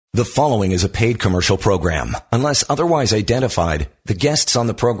The following is a paid commercial program. Unless otherwise identified, the guests on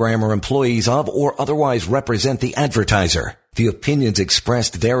the program are employees of or otherwise represent the advertiser. The opinions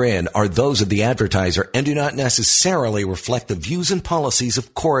expressed therein are those of the advertiser and do not necessarily reflect the views and policies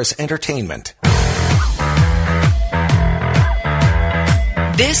of Chorus Entertainment.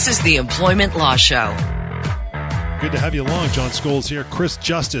 This is the Employment Law Show. Good to have you along. John Scholes here. Chris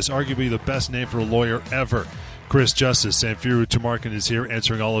Justice, arguably the best name for a lawyer ever. Chris Justice. Samfiru Tumarkin is here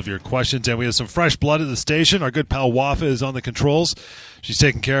answering all of your questions. And we have some fresh blood at the station. Our good pal Wafa is on the controls. She's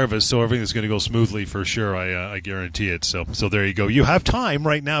taking care of us, so everything's going to go smoothly for sure. I guarantee it. So there you go. You have time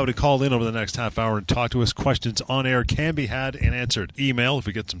right now to call in over the next half hour and talk to us. Questions on air can be had and answered. Email, if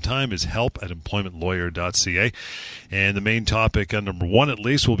we get some time, is help@employmentlawyer.ca. And the main topic, number one at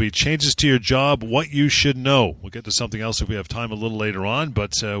least, will be changes to your job, what you should know. We'll get to something else if we have time a little later on,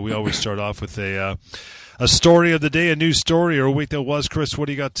 but we always start off with a story of the day, a news story or a week that was. Chris, what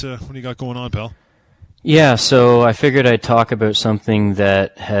do you got going on, pal? Yeah, so I figured I'd talk about something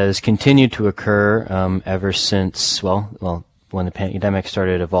that has continued to occur ever since, well, when the pandemic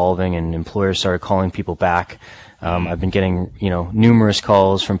started evolving and employers started calling people back. I've been getting, numerous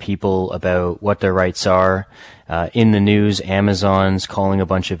calls from people about what their rights are. In the news, Amazon's calling a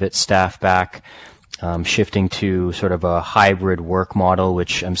bunch of its staff back, shifting to sort of a hybrid work model,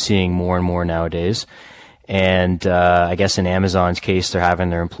 which I'm seeing more and more nowadays. And I guess in Amazon's case, they're having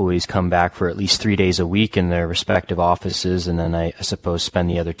their employees come back for at least 3 days a week in their respective offices, and then I suppose spend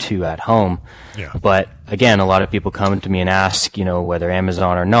the other 2 at home. Yeah. But again, a lot of people come to me and ask, whether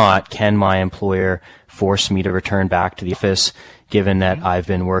Amazon or not, can my employer force me to return back to the office, given that I've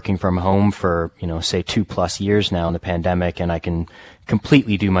been working from home for, say 2+ years now in the pandemic, and I can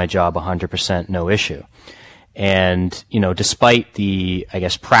completely do my job 100%, no issue. And, despite the,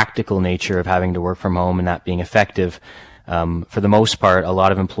 practical nature of having to work from home and that being effective, for the most part, a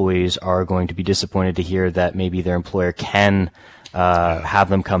lot of employees are going to be disappointed to hear that maybe their employer can have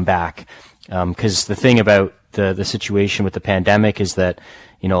them come back. Because the thing about the situation with the pandemic is that,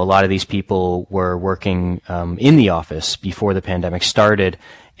 a lot of these people were working in the office before the pandemic started.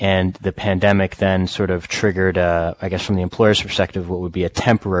 And the pandemic then sort of triggered, from the employer's perspective, what would be a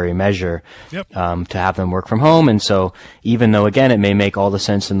temporary measure to have them work from home. And so even though, again, it may make all the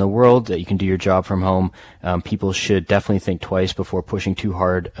sense in the world that you can do your job from home, people should definitely think twice before pushing too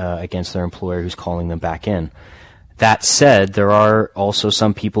hard against their employer who's calling them back in. That said, there are also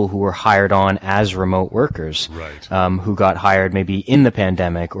some people who were hired on as remote workers, right. Who got hired maybe in the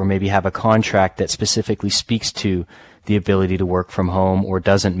pandemic or maybe have a contract that specifically speaks to the ability to work from home or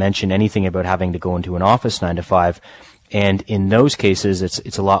doesn't mention anything about having to go into an office 9 to 5. And in those cases,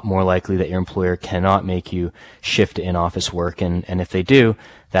 it's a lot more likely that your employer cannot make you shift to in-office work. And if they do,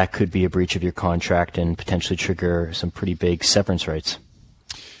 that could be a breach of your contract and potentially trigger some pretty big severance rights.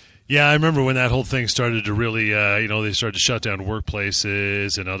 Yeah, I remember when that whole thing started to really, they started to shut down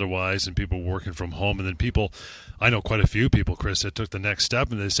workplaces and otherwise, and people working from home. And then I know quite a few people, Chris, that took the next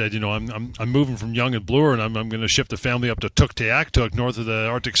step and they said, I'm moving from Yonge and Bloor and I'm going to shift the family up to Tuktoyaktuk, north of the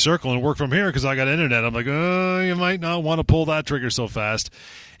Arctic Circle, and work from here because I got internet. I'm like, you might not want to pull that trigger so fast.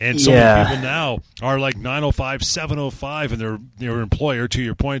 And so many people now are like 905, 705, and their employer, to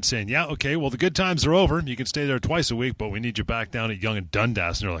your point, saying, yeah, okay, well, the good times are over. You can stay there twice a week, but we need you back down at Yonge and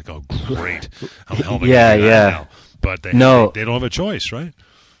Dundas. And they're like, oh, great. How the hell am I going to do that now? But they don't have a choice, right?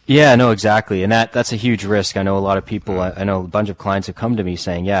 Yeah, no, exactly. And that's a huge risk. I know a lot of people, I know a bunch of clients have come to me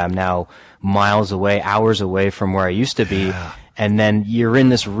saying, yeah, I'm now miles away, hours away from where I used to be. Yeah. And then you're in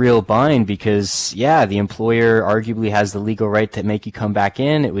this real bind because, the employer arguably has the legal right to make you come back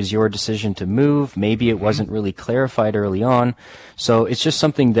in. It was your decision to move. Maybe it wasn't really clarified early on. So it's just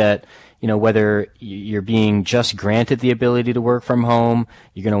something that, whether you're being just granted the ability to work from home,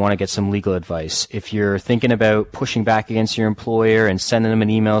 you're going to want to get some legal advice. If you're thinking about pushing back against your employer and sending them an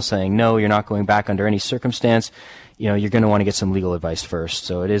email saying, no, you're not going back under any circumstance, you're going to want to get some legal advice first.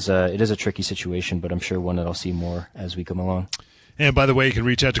 So it is a tricky situation, but I'm sure one that I'll see more as we come along. And by the way, you can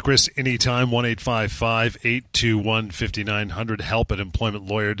reach out to Chris anytime, 1-855-821-5900,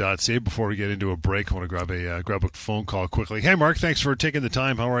 help@employmentlawyer.ca. Before we get into a break, I want to grab a phone call quickly. Hey, Mark, thanks for taking the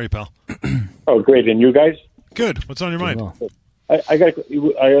time. How are you, pal? Oh, great. And you guys? Good. What's on your mind? Well. I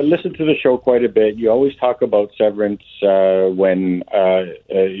listen to the show quite a bit. You always talk about severance when an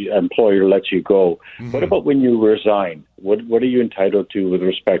employer lets you go. Mm-hmm. What about when you resign? What are you entitled to with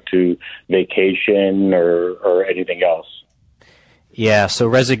respect to vacation or anything else? Yeah, so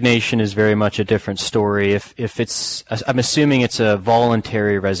resignation is very much a different story. If it's, I'm assuming it's a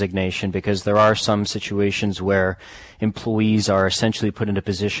voluntary resignation, because there are some situations where employees are essentially put in a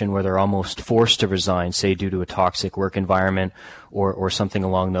position where they're almost forced to resign, say due to a toxic work environment or something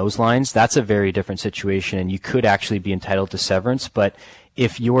along those lines. That's a very different situation, and you could actually be entitled to severance. But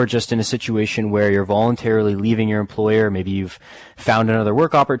if you're just in a situation where you're voluntarily leaving your employer, maybe you've found another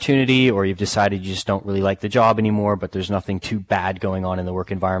work opportunity, or you've decided you just don't really like the job anymore, but there's nothing too bad going on in the work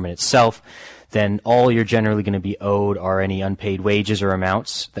environment itself, then all you're generally going to be owed are any unpaid wages or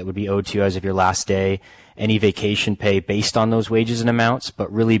amounts that would be owed to you as of your last day, any vacation pay based on those wages and amounts. But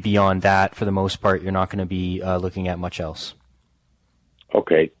really beyond that, for the most part, you're not going to be looking at much else.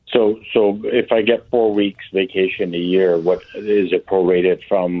 Okay. So if I get 4 weeks vacation a year, what is it prorated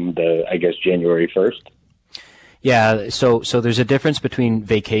from January 1st? Yeah, so there's a difference between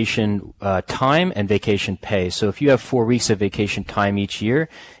vacation time and vacation pay. So if you have 4 weeks of vacation time each year,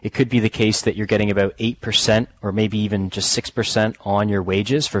 it could be the case that you're getting about 8% or maybe even just 6% on your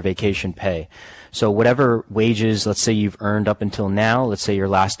wages for vacation pay. So whatever wages, let's say you've earned up until now, let's say your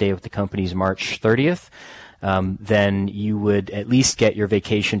last day with the company is March 30th, then you would at least get your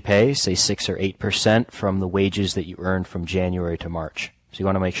vacation pay, say 6 or 8% from the wages that you earned from January to March. So you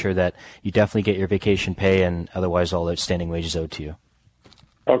want to make sure that you definitely get your vacation pay and otherwise all outstanding wages owed to you.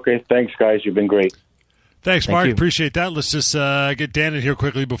 Okay, thanks, guys. You've been great. Thanks, Mark. Thank you. Appreciate that. Let's just get Dan in here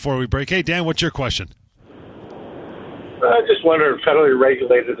quickly before we break. Hey, Dan, what's your question? I just wonder, federally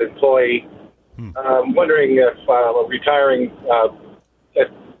regulated employee, I'm wondering if I'm retiring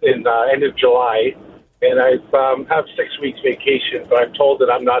in end of July, and I have 6 weeks vacation, but I'm told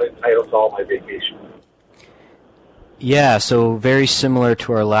that I'm not entitled to all my vacation. Yeah, so very similar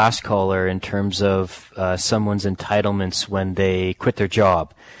to our last caller in terms of someone's entitlements when they quit their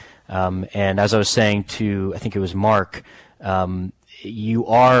job. And as I was saying to, I think it was Mark, you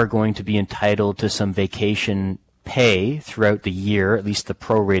are going to be entitled to some vacation pay throughout the year, at least the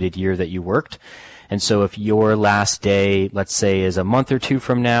prorated year that you worked. And so if your last day, let's say, is a month or two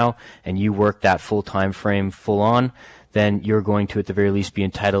from now, and you work that full time frame full on, then you're going to at the very least be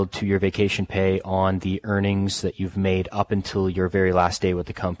entitled to your vacation pay on the earnings that you've made up until your very last day with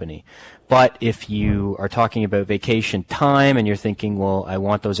the company. But if you are talking about vacation time and you're thinking, well, I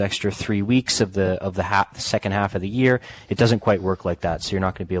want those extra 3 weeks of the second half of the year, it doesn't quite work like that. So you're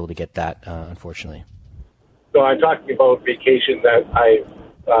not going to be able to get that, unfortunately. So I'm talking about vacation that I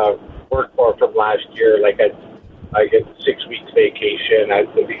worked for from last year. Like I get 6 weeks vacation at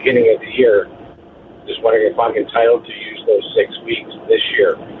the beginning of the year. Just wondering if I'm entitled to use those 6 weeks this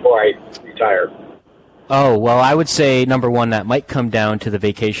year before I retire. Oh, well, I would say, number one, that might come down to the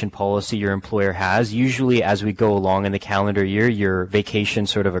vacation policy your employer has. Usually, as we go along in the calendar year, your vacation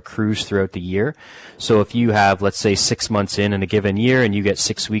sort of accrues throughout the year. So if you have, let's say, 6 months in a given year and you get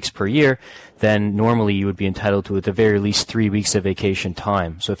 6 weeks per year, then normally you would be entitled to at the very least 3 weeks of vacation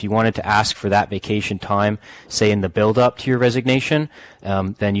time. So if you wanted to ask for that vacation time, say in the build-up to your resignation,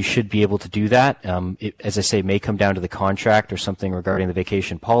 then you should be able to do that. It, as I say, may come down to the contract or something regarding the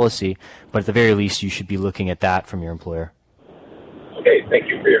vacation policy, but at the very least you should be looking at that from your employer. Okay, thank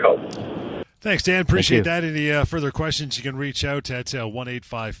you for your help. Thanks, Dan. Appreciate that. Any further questions, you can reach out at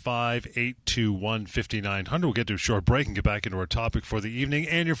 1-855-821-5900. We'll get to a short break and get back into our topic for the evening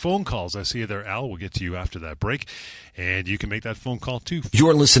and your phone calls. I see you there, Al. We'll get to you after that break, and you can make that phone call too.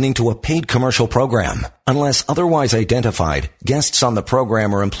 You're listening to a paid commercial program. Unless otherwise identified, guests on the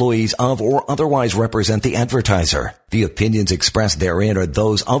program are employees of or otherwise represent the advertiser. The opinions expressed therein are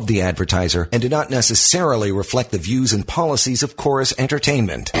those of the advertiser and do not necessarily reflect the views and policies of Chorus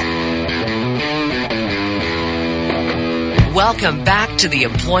Entertainment. Welcome back to the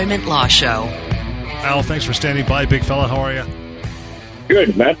Employment Law Show. Al, thanks for standing by. Big fella, how are you?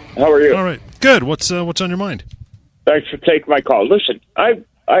 Good, Matt. How are you? All right. Good. What's on your mind? Thanks for taking my call. Listen, I've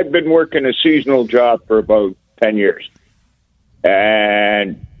been working a seasonal job for about 10 years.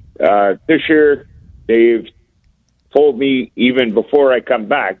 And this year, they've told me, even before I come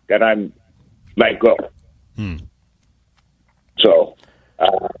back, that I'm let go. So,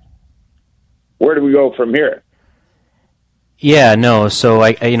 where do we go from here? Yeah, no. So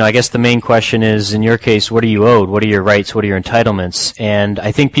I guess the main question is, in your case, what are you owed? What are your rights? What are your entitlements? And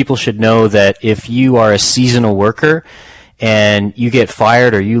I think people should know that if you are a seasonal worker and you get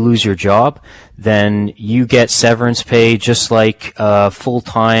fired or you lose your job, then you get severance pay just like a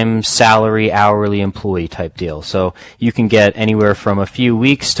full-time salary hourly employee type deal. So you can get anywhere from a few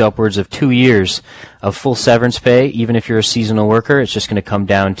weeks to upwards of 2 years of full severance pay, even if you're a seasonal worker. It's just going to come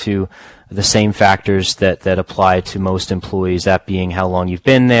down to the same factors that apply to most employees, that being how long you've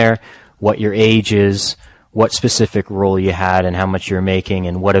been there, what your age is, what specific role you had and how much you're making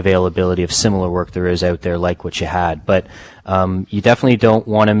and what availability of similar work there is out there like what you had. But you definitely don't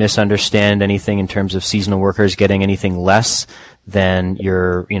want to misunderstand anything in terms of seasonal workers getting anything less than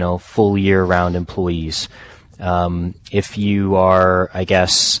your, full year-round employees. If you are, I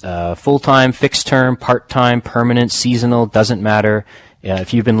guess, full-time, fixed-term, part-time, permanent, seasonal, doesn't matter.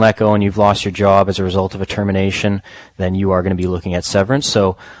 If you've been let go and you've lost your job as a result of a termination, then you are going to be looking at severance.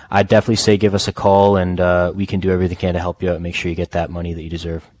 So I'd definitely say give us a call, and we can do everything we can to help you out and make sure you get that money that you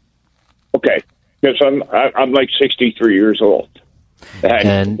deserve. Okay, because I'm like 63 years old,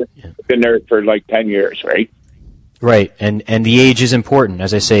 and been there for like 10 years, right? Right, and the age is important.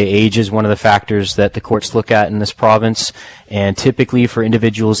 As I say, age is one of the factors that the courts look at in this province, and typically for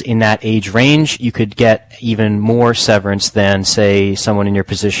individuals in that age range, you could get even more severance than, say, someone in your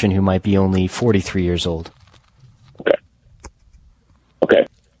position who might be only 43 years old. Okay.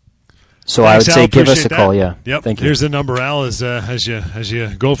 So Thanks, I would say give us a call, yeah. Yep. Thank you. Here's the number, Al, as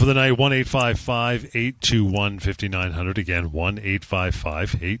you go for the night, 1-855-821-5900. Again,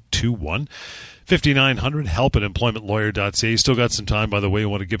 1-855-821-5900. Help at employmentlawyer.ca. You still got some time, by the way. You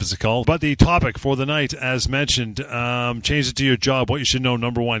want to give us a call. But the topic for the night, as mentioned, changes to your job. What you should know,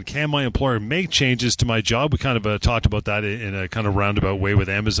 number one, can my employer make changes to my job? We kind of talked about that in a kind of roundabout way with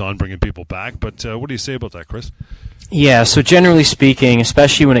Amazon bringing people back. But what do you say about that, Chris? Yeah, so generally speaking,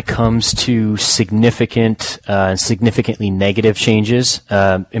 especially when it comes to significant and significantly negative changes,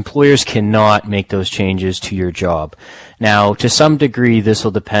 employers cannot make those changes to your job. Now, to some degree, this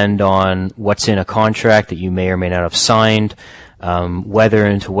will depend on what's in a contract that you may or may not have signed, whether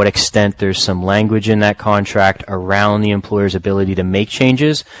and to what extent there's some language in that contract around the employer's ability to make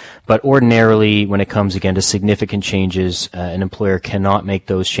changes. But ordinarily, when it comes, again, to significant changes, an employer cannot make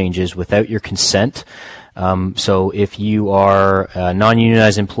those changes without your consent. So if you are a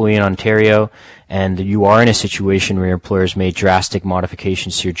non-unionized employee in Ontario and you are in a situation where your employer has made drastic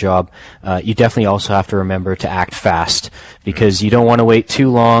modifications to your job, you definitely also have to remember to act fast, because you don't want to wait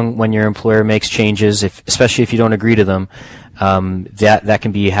too long when your employer makes changes, especially if you don't agree to them. That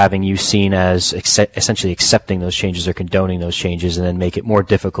can be having you seen as essentially accepting those changes or condoning those changes, and then make it more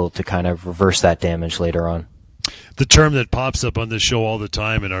difficult to kind of reverse that damage later on. The term that pops up on this show all the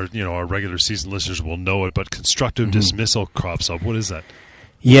time, and our regular season listeners will know it, but constructive dismissal crops up. What is that?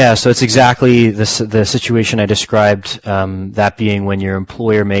 Yeah, so it's exactly the situation I described, that being when your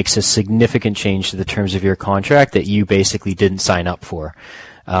employer makes a significant change to the terms of your contract that you basically didn't sign up for.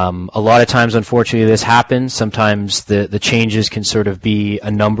 A lot of times, unfortunately, this happens. Sometimes the changes can sort of be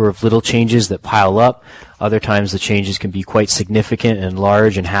a number of little changes that pile up. Other times the changes can be quite significant and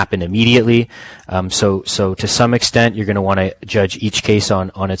large and happen immediately. So to some extent, you're going to want to judge each case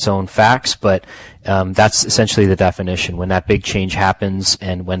on its own facts, but that's essentially the definition, when that big change happens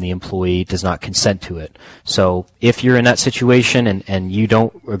and when the employee does not consent to it. So if you're in that situation and you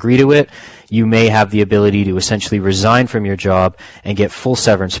don't agree to it, you may have the ability to essentially resign from your job and get full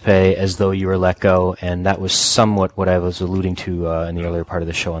severance pay as though you were let go, and that was somewhat what I was alluding to in the earlier part of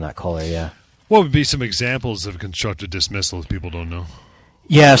the show on that caller, yeah. What would be some examples of constructive dismissal if people don't know?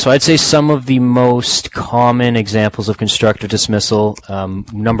 Yeah, so I'd say some of the most common examples of constructive dismissal,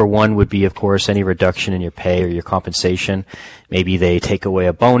 number one would be, of course, any reduction in your pay or your compensation. Maybe they take away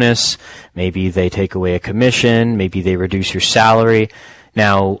a bonus, maybe they take away a commission, maybe they reduce your salary.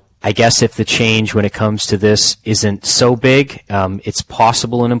 Now, I guess if the change when it comes to this isn't so big, it's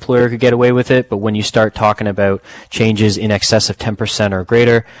possible an employer could get away with it, but when you start talking about changes in excess of 10% or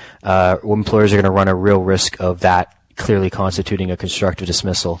greater, employers are going to run a real risk of that clearly constituting a constructive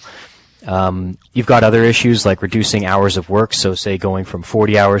dismissal. You've got other issues like reducing hours of work, so say going from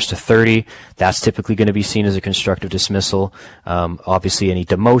 40 hours to 30, that's typically going to be seen as a constructive dismissal. Obviously any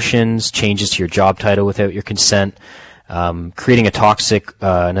demotions, changes to your job title without your consent, creating a toxic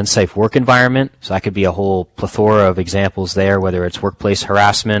and unsafe work environment. So that could be a whole plethora of examples there, whether it's workplace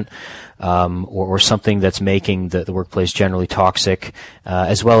harassment or something that's making the workplace generally toxic,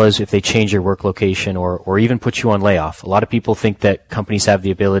 as well as if they change your work location or even put you on layoff. A lot of people think that companies have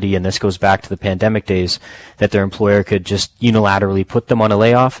the ability, and this goes back to the pandemic days, that their employer could just unilaterally put them on a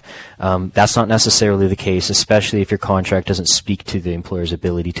layoff. That's not necessarily the case, especially if your contract doesn't speak to the employer's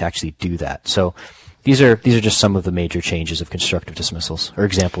ability to actually do that. So these are just some of the major changes of constructive dismissals, or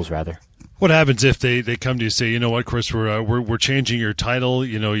examples rather. What happens if they come to you and say, you know what, Chris, we're changing your title,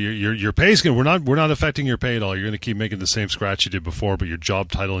 your pay's we're not affecting your pay at all. You're going to keep making the same scratch you did before, but your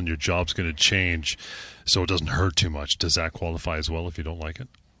job title and your job's going to change, so it doesn't hurt too much. Does that qualify as well if you don't like it?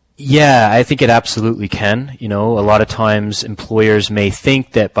 Yeah, I think it absolutely can. You know, a lot of times employers may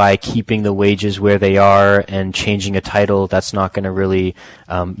think that by keeping the wages where they are and changing a title, that's not going to really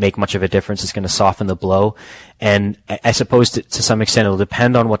make much of a difference. It's going to soften the blow. And I suppose to some extent it'll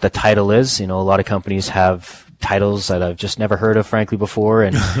depend on what the title is. You know, a lot of companies have titles that I've just never heard of, frankly, before,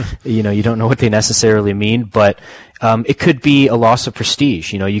 and you know, you don't know what they necessarily mean, but it could be a loss of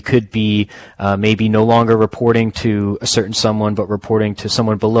prestige. You know, you could be maybe no longer reporting to a certain someone, but reporting to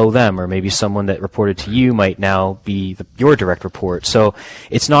someone below them, or maybe someone that reported to you might now be your direct report. So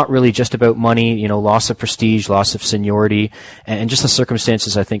it's not really just about money. You know, loss of prestige, loss of seniority, and just the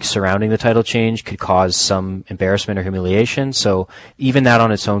circumstances, I think, surrounding the title change could cause some embarrassment or humiliation. So even that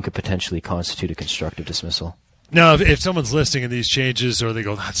on its own could potentially constitute a constructive dismissal. Now, if someone's listening in these changes, or they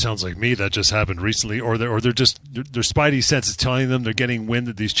go, "That sounds like me. That just happened recently," or they're just their spidey sense is telling them they're getting wind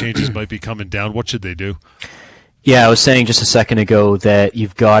that these changes might be coming down, what should they do? Yeah, I was saying just a second ago that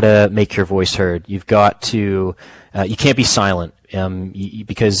you've got to make your voice heard. You've got to, you can't be silent.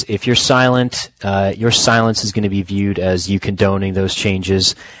 Because if you're silent, your silence is going to be viewed as you condoning those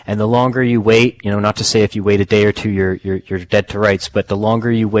changes. And the longer you wait, you know, not to say if you wait a day or two, you're dead to rights, but the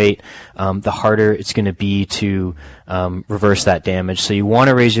longer you wait, the harder it's going to be to reverse that damage. So you want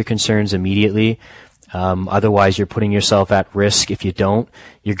to raise your concerns immediately. Otherwise, you're putting yourself at risk if you don't.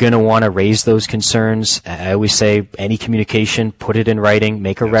 You're going to want to raise those concerns. I always say any communication, put it in writing,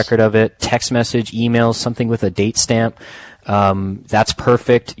 make a record of it, text message, email, something with a date stamp. That's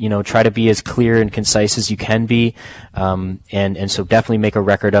perfect. You know, try to be as clear and concise as you can be. And so definitely make a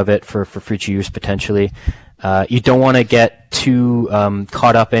record of it for future use potentially. You don't want to get too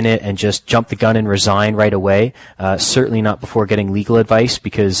caught up in it and just jump the gun and resign right away. Certainly not before getting legal advice,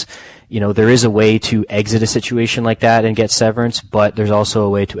 because you know there is a way to exit a situation like that and get severance, but there's also a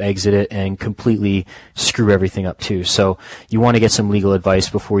way to exit it and completely screw everything up too. So you want to get some legal advice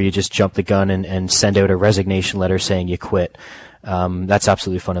before you just jump the gun and send out a resignation letter saying you quit. That's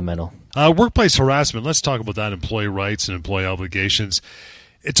absolutely fundamental. Workplace harassment. Let's talk about that. Employee rights and employee obligations.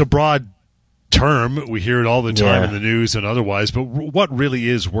 It's a broad term. We hear it all the time in the news and otherwise, but what really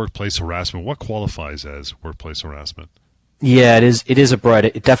is workplace harassment? What qualifies as workplace harassment? Yeah, it is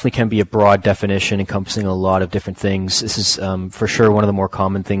it definitely can be a broad definition encompassing a lot of different things. This is for sure one of the more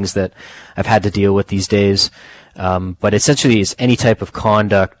common things that I've had to deal with these days. But essentially it's any type of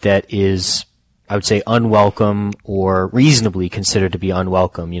conduct that is, I would say, unwelcome or reasonably considered to be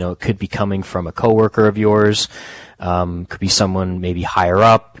unwelcome. You know, it could be coming from a coworker of yours, could be someone maybe higher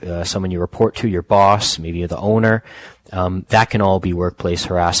up, someone you report to, your boss, maybe the owner. That can all be workplace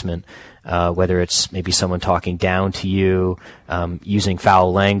harassment. Whether it's maybe someone talking down to you, using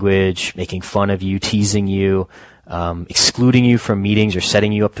foul language, making fun of you, teasing you, excluding you from meetings or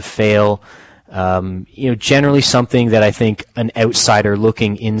setting you up to fail. You know, generally something that I think an outsider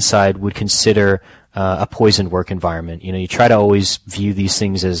looking inside would consider a poisoned work environment. You know, you try to always view these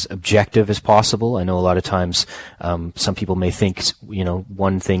things as objective as possible. I know a lot of times some people may think, you know,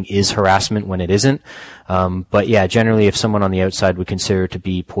 one thing is harassment when it isn't. But yeah, generally if someone on the outside would consider it to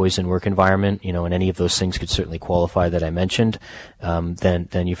be poisoned work environment, you know, and any of those things could certainly qualify that I mentioned,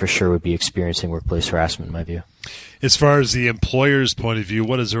 then you for sure would be experiencing workplace harassment in my view. As far as the employer's point of view,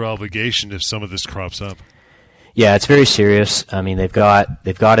 what is their obligation if some of this crops up? Yeah, it's very serious. I mean, they've got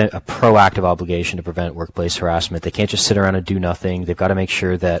a proactive obligation to prevent workplace harassment. They can't just sit around and do nothing. They've got to make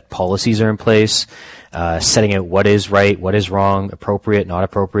sure that policies are in place, setting out what is right, what is wrong, appropriate, not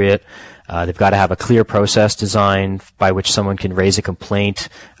appropriate. They've got to have a clear process designed by which someone can raise a complaint,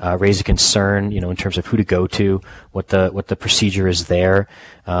 raise a concern, you know, in terms of who to go to, what the procedure is there.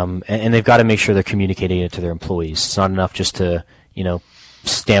 And they've got to make sure they're communicating it to their employees. It's not enough just to, you know,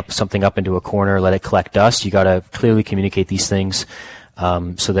 stamp something up into a corner, let it collect dust. You got to clearly communicate these things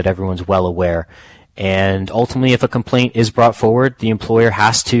so that everyone's well aware. And ultimately, if a complaint is brought forward, the employer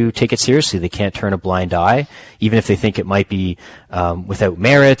has to take it seriously. They can't turn a blind eye, even if they think it might be without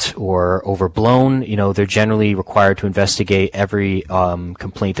merit or overblown. You know, they're generally required to investigate every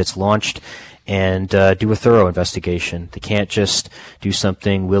complaint that's launched and do a thorough investigation. They can't just do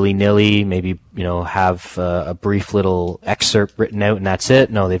something willy-nilly, maybe, you know, have a brief little excerpt written out and that's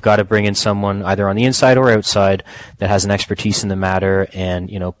it. No, they've got to bring in someone either on the inside or outside that has an expertise in the matter and,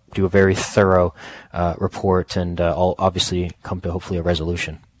 you know, do a very thorough report and obviously come to hopefully a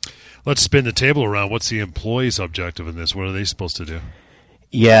resolution. Let's spin the table around. What's the employee's objective in this? What are they supposed to do?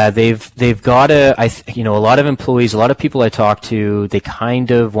 Yeah, they've got to, you know, a lot of employees, a lot of people I talk to, they kind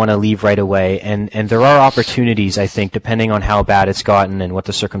of want to leave right away. And there are opportunities, I think, depending on how bad it's gotten and what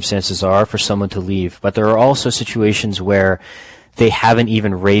the circumstances are for someone to leave. But there are also situations where they haven't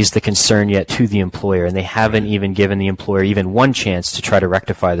even raised the concern yet to the employer, and they haven't even given the employer even one chance to try to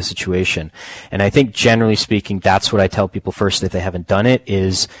rectify the situation. And I think generally speaking, that's what I tell people first if they haven't done it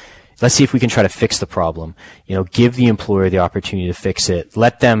is, let's see if we can try to fix the problem. Give the employer the opportunity to fix it.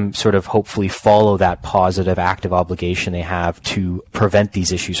 Let them sort of hopefully follow that positive, active obligation they have to prevent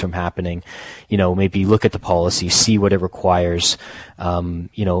these issues from happening. Maybe look at the policy, see what it requires.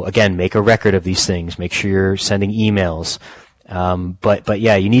 Again, make a record of these things. Make sure you're sending emails. But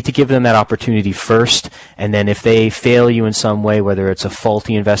yeah, you need to give them that opportunity first, and then if they fail you in some way, whether it's a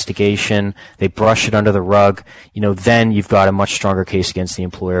faulty investigation, they brush it under the rug, then you've got a much stronger case against the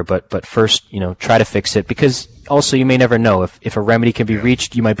employer. But first, try to fix it, because also you may never know if a remedy can be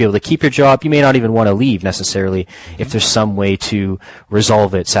reached. You might be able to keep your job. You may not even want to leave necessarily if there's some way to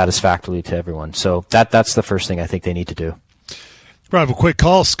resolve it satisfactorily to everyone. So that's the first thing I think they need to do. We'll have a quick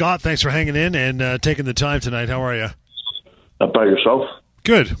call. Scott, thanks for hanging in and taking the time tonight. How are you? By yourself?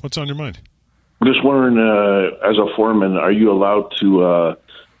 Good. What's on your mind? I'm just wondering, as a foreman, are you allowed to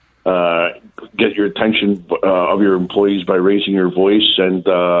get your attention of your employees by raising your voice and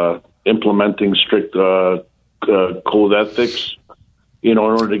implementing strict code ethics, in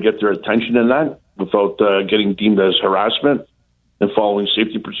order to get their attention in that without getting deemed as harassment and following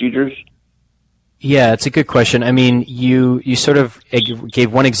safety procedures? Yeah, it's a good question. I mean, you sort of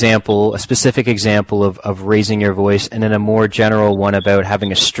gave one example, a specific example of raising your voice, and then a more general one about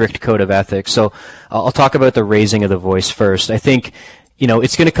having a strict code of ethics. So I'll talk about the raising of the voice first. I think,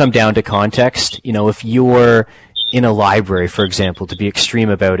 it's going to come down to context. If you're in a library, for example, to be extreme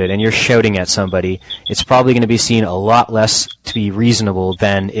about it, and you're shouting at somebody, it's probably going to be seen a lot less to be reasonable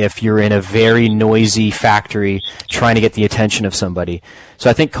than if you're in a very noisy factory trying to get the attention of somebody. So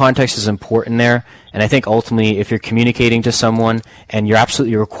I think context is important there, and I think ultimately if you're communicating to someone and you're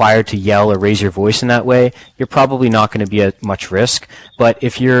absolutely required to yell or raise your voice in that way, you're probably not going to be at much risk. But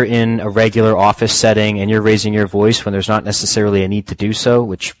if you're in a regular office setting and you're raising your voice when there's not necessarily a need to do so,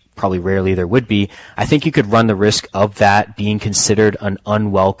 which probably rarely there would be, I think you could run the risk of that being considered an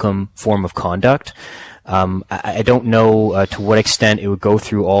unwelcome form of conduct. I don't know to what extent it would go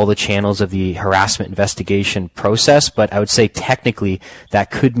through all the channels of the harassment investigation process, but I would say technically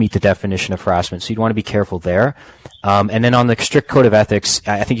that could meet the definition of harassment. So you'd want to be careful there. And then on the strict code of ethics,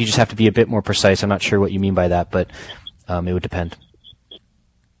 I think you just have to be a bit more precise. I'm not sure what you mean by that, but it would depend.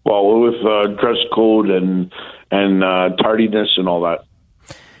 Well, with dress code and tardiness and all that.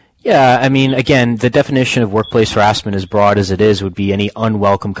 Yeah, I mean, again, the definition of workplace harassment, as broad as it is, would be any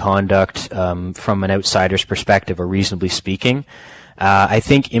unwelcome conduct from an outsider's perspective, or reasonably speaking. I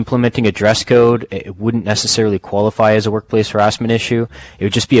think implementing a dress code, it wouldn't necessarily qualify as a workplace harassment issue. It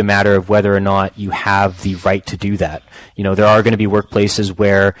would just be a matter of whether or not you have the right to do that. There are going to be workplaces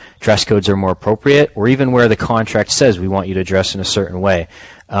where dress codes are more appropriate, or even where the contract says we want you to dress in a certain way.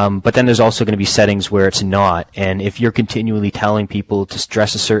 But then there's also going to be settings where it's not. And if you're continually telling people to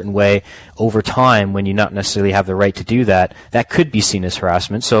dress a certain way over time when you not necessarily have the right to do that, that could be seen as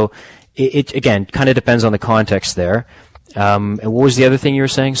harassment. So it again, kind of depends on the context there. And what was the other thing you were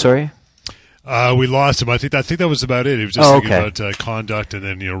saying? Sorry? We lost him. I think that was about it. He was just thinking about conduct and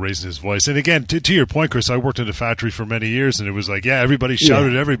then raising his voice. And again, to your point, Chris, I worked in a factory for many years, and it was like, everybody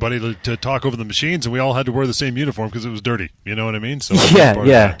shouted at everybody to talk over the machines, and we all had to wear the same uniform because it was dirty. You know what I mean? So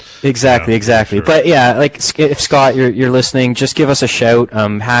exactly. Sure. But if Scott, you're listening, just give us a shout.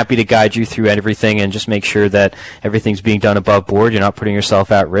 I'm happy to guide you through everything and just make sure that everything's being done above board. You're not putting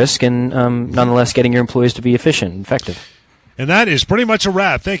yourself at risk, and nonetheless getting your employees to be efficient and effective. And that is pretty much a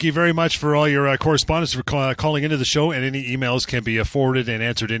wrap. Thank you very much for all your correspondence, for calling into the show, and any emails can be forwarded and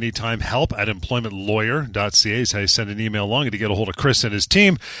answered anytime. help@employmentlawyer.ca is how you send an email along, and to get a hold of Chris and his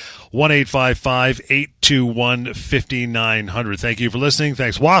team, 1-855-821-5900. Thank you for listening.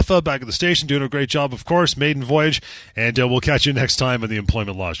 Thanks, Wafa, back at the station, doing a great job, of course, maiden voyage, and we'll catch you next time on the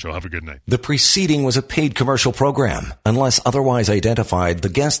Employment Law Show. Have a good night. The preceding was a paid commercial program. Unless otherwise identified, the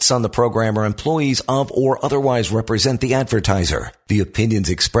guests on the program are employees of or otherwise represent the advertiser. The opinions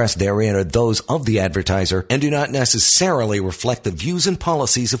expressed therein are those of the advertiser and do not necessarily reflect the views and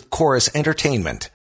policies of Chorus Entertainment.